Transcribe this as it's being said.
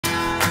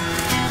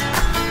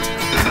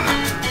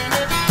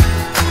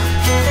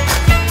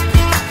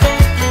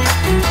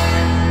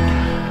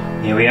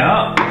we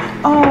are.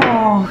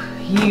 Oh,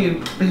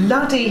 you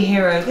bloody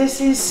hero. This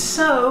is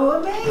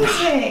so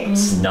amazing.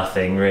 It's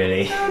nothing,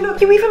 really. Oh, look,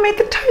 you even made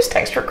the toast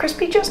extra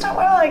crispy just how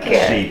I like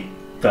it. She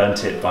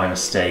burnt it by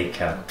mistake.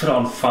 Put it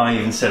on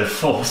 5 instead of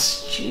 4.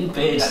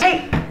 Stupid.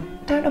 Hey,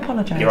 don't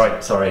apologise. You're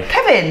right, sorry.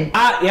 Kevin!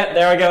 Yeah,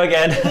 there I go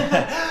again.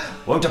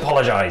 Won't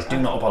apologise. Do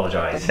not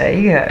apologise. There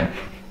you go.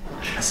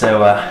 So,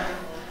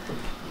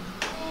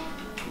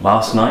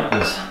 last night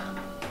was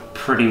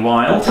pretty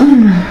wild.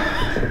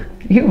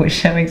 You were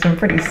showing some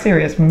pretty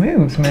serious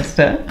moves,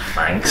 mister.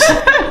 Thanks.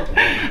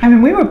 I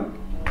mean, we were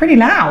pretty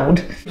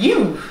loud.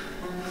 You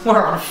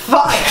were on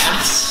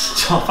fire.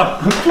 Stop,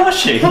 I'm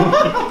blushing.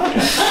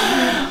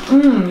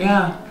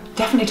 Yeah,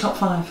 definitely top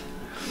 5.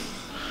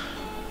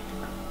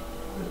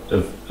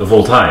 Of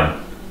all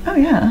time? Oh,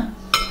 yeah.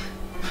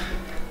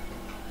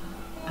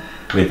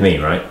 With me,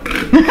 right?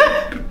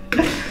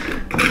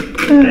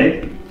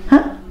 Okay.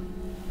 Huh?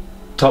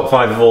 Top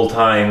 5 of all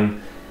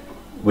time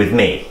with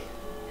me?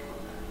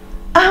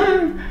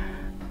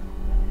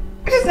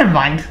 Just never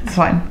mind. It's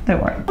fine.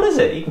 Don't worry. What is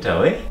it? You can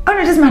tell me. Oh, no,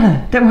 it doesn't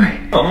matter. Don't worry.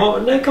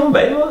 No, come on,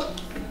 babe. What?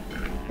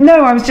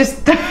 No, I was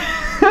just,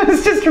 I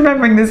was just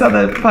remembering this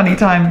other funny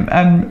time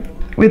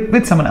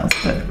with someone else.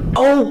 But...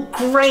 Oh,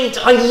 great!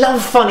 I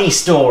love funny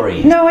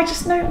stories. No, I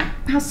just know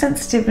how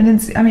sensitive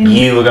and I mean.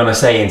 You were gonna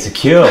say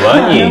insecure,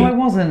 weren't you? No, I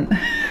wasn't.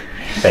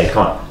 Babe,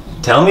 come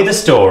on. Tell me the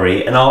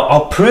story, and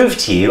I'll prove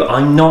to you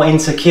I'm not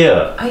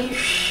insecure. Are you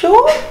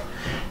sure?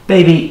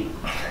 Baby,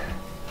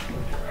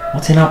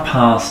 what's in our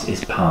past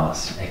is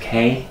past,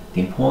 okay?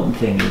 The important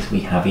thing is we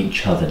have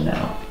each other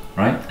now,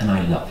 right? And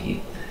I love you.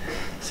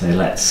 So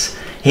let's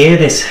hear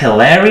this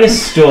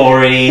hilarious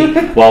story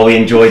while we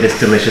enjoy this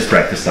delicious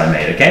breakfast I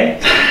made, okay?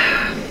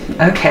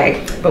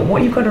 Okay, but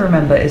what you've got to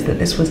remember is that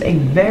this was a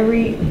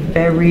very,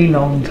 very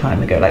long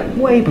time ago, like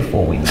way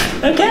before we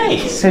met.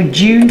 Okay. So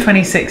June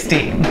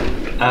 2016.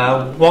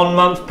 1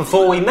 month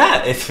before we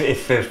met,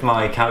 if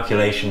my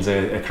calculations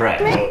are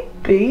correct.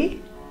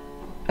 Maybe.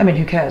 I mean,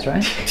 who cares,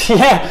 right?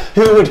 Yeah,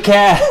 who would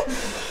care?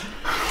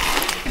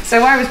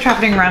 So I was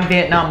travelling around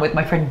Vietnam with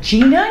my friend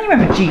Gina. You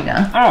remember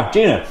Gina? Ah,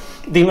 Gina.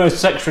 The most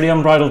sexually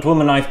unbridled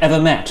woman I've ever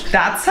met.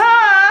 That's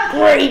her!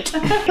 Great!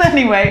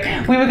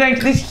 Anyway, we were going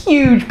to this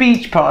huge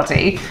beach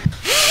party.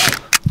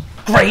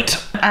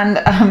 Great! And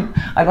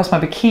I lost my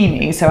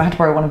bikini, so I had to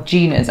borrow one of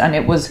Gina's, and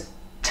it was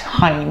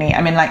tiny.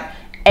 I mean, like,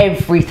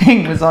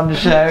 everything was on the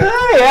show.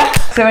 Oh, yeah.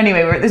 So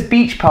anyway, we're at this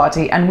beach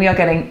party, and we are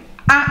getting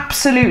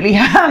absolutely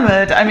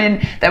hammered. I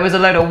mean, there was a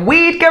load of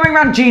weed going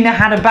around. Gina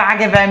had a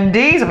bag of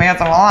MDs, and we had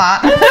some of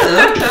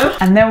that.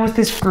 And there was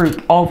this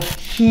group of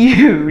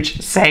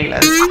huge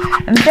sailors,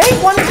 and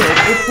they wondered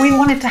if we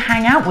wanted to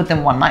hang out with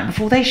them one night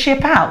before they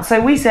ship out.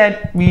 So we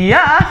said,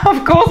 yeah,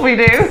 of course we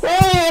do.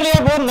 Well,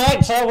 you wouldn't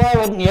like, so why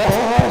wouldn't you?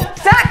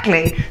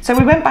 Exactly. So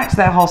we went back to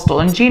their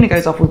hostel, and Gina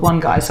goes off with one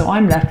guy, so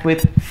I'm left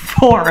with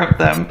 4 of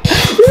them.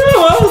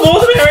 Well,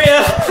 more the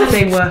merrier.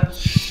 They were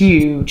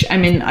huge. I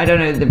mean, I don't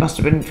know, they must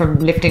have been from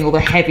lifting all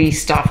the heavy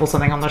stuff or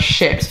something on the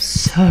ships.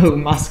 So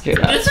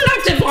muscular. It's an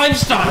active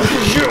lifestyle,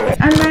 for sure.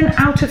 And then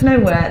out of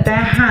nowhere, their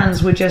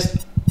hands were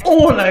just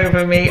all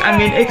over me. I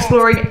mean,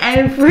 exploring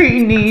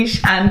every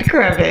niche and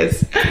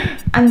crevice.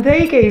 And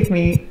they gave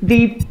me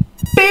the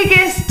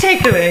biggest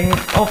tickling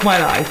of my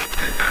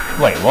life.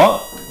 Wait,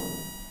 what?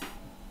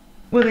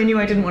 Well, they knew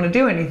I didn't want to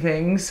do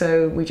anything,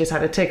 so we just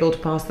had a tickle to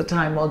pass the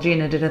time while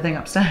Gina did her thing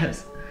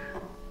upstairs.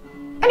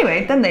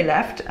 Anyway, then they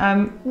left.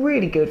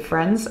 Really good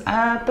friends,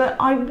 but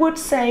I would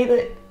say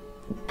that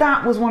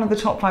that was one of the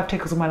top 5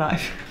 tickles of my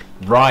life.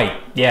 Right,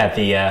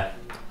 yeah,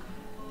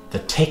 the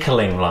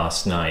tickling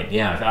last night.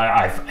 Yeah,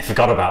 I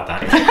forgot about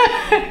that.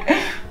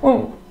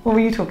 Well, what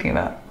were you talking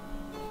about?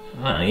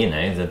 Well, you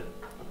know,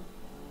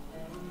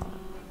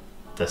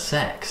 the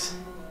sex.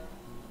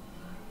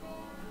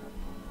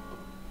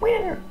 We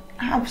didn't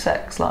have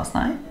sex last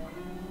night.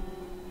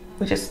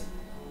 We just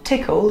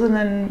tickled and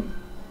then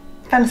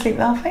fell asleep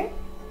laughing.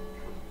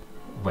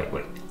 Wait.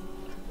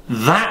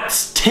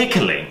 That's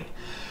tickling.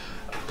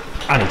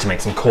 I need to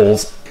make some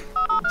calls.